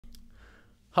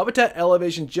Hubitat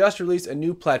Elevation just released a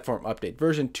new platform update,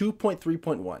 version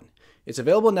 2.3.1. It's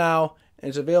available now, and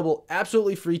it's available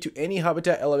absolutely free to any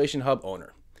Hubitat Elevation Hub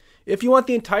owner. If you want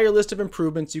the entire list of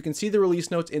improvements, you can see the release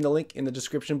notes in the link in the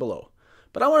description below.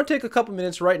 But I want to take a couple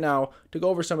minutes right now to go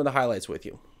over some of the highlights with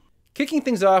you. Kicking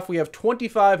things off, we have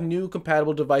 25 new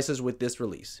compatible devices with this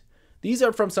release. These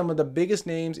are from some of the biggest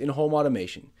names in home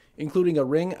automation, including a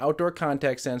Ring outdoor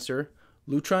contact sensor,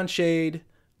 Lutron shade,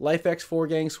 LifeX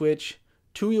 4-gang switch,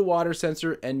 Tuya water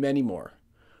sensor, and many more.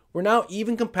 We're now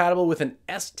even compatible with an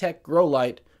S-Tech grow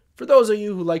light for those of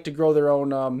you who like to grow their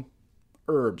own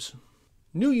herbs.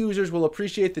 New users will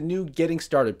appreciate the new getting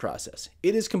started process.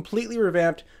 It is completely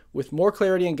revamped with more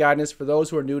clarity and guidance for those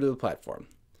who are new to the platform.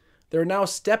 There are now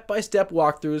step-by-step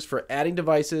walkthroughs for adding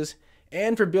devices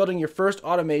and for building your first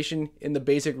automation in the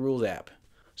Basic Rules app.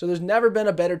 So there's never been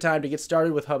a better time to get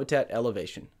started with Hubitat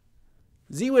Elevation.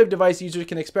 Z-Wave device users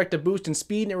can expect a boost in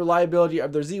speed and reliability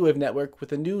of their Z-Wave network with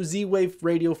the new Z-Wave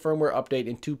radio firmware update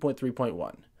in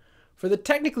 2.3.1. For the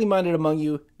technically minded among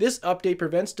you, this update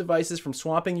prevents devices from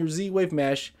swamping your Z-Wave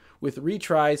mesh with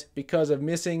retries because of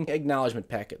missing acknowledgement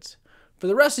packets. For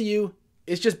the rest of you,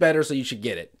 it's just better, so you should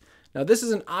get it. Now, this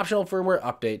is an optional firmware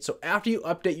update, so after you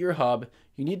update your hub,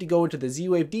 you need to go into the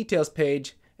Z-Wave details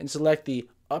page and select the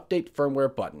Update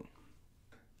Firmware button.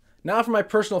 Now for my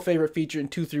personal favorite feature in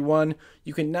 2.3.1,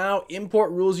 you can now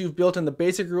import rules you've built in the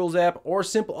Basic Rules app or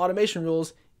simple automation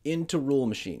rules into Rule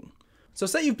Machine. So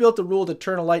say you've built a rule to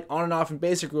turn a light on and off in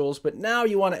Basic Rules, but now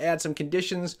you want to add some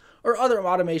conditions or other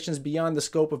automations beyond the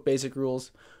scope of Basic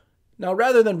Rules. Now,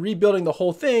 rather than rebuilding the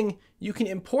whole thing, you can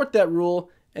import that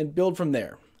rule and build from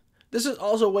there. This is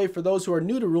also a way for those who are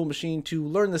new to Rule Machine to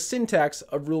learn the syntax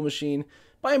of Rule Machine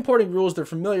by importing rules they're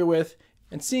familiar with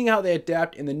and seeing how they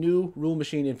adapt in the new Rule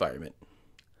Machine environment.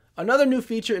 Another new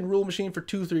feature in Rule Machine for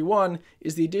 2.3.1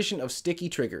 is the addition of sticky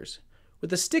triggers.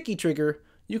 With a sticky trigger,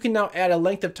 you can now add a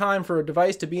length of time for a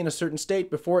device to be in a certain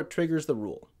state before it triggers the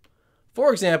rule.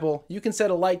 For example, you can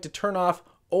set a light to turn off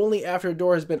only after a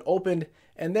door has been opened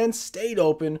and then stayed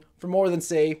open for more than,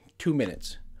 say, 2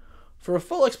 minutes. For a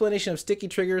full explanation of sticky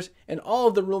triggers and all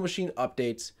of the Rule Machine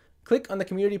updates, click on the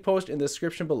community post in the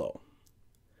description below.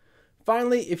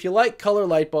 Finally, if you like color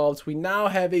light bulbs, we now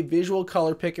have a visual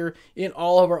color picker in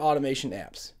all of our automation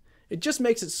apps. It just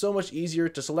makes it so much easier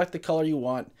to select the color you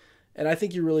want, and I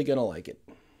think you're really going to like it.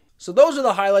 So those are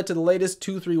the highlights of the latest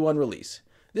 2.3.1 release.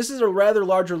 This is a rather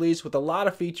large release with a lot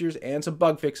of features and some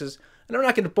bug fixes, and I'm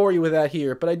not going to bore you with that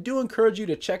here, but I do encourage you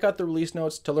to check out the release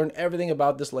notes to learn everything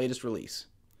about this latest release.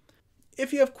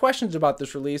 If you have questions about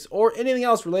this release or anything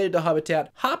else related to Hubitat,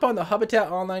 hop on the Hubitat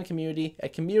online community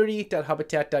at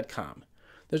community.hubitat.com.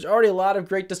 There's already a lot of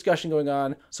great discussion going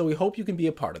on, so we hope you can be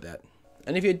a part of that.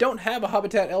 And if you don't have a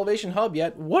Hubitat Elevation Hub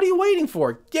yet, what are you waiting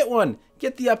for? Get one!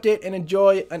 Get the update and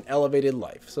enjoy an elevated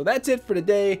life. So that's it for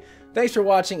today. Thanks for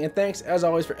watching, and thanks as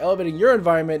always for elevating your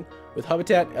environment with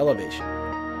Hubitat Elevation.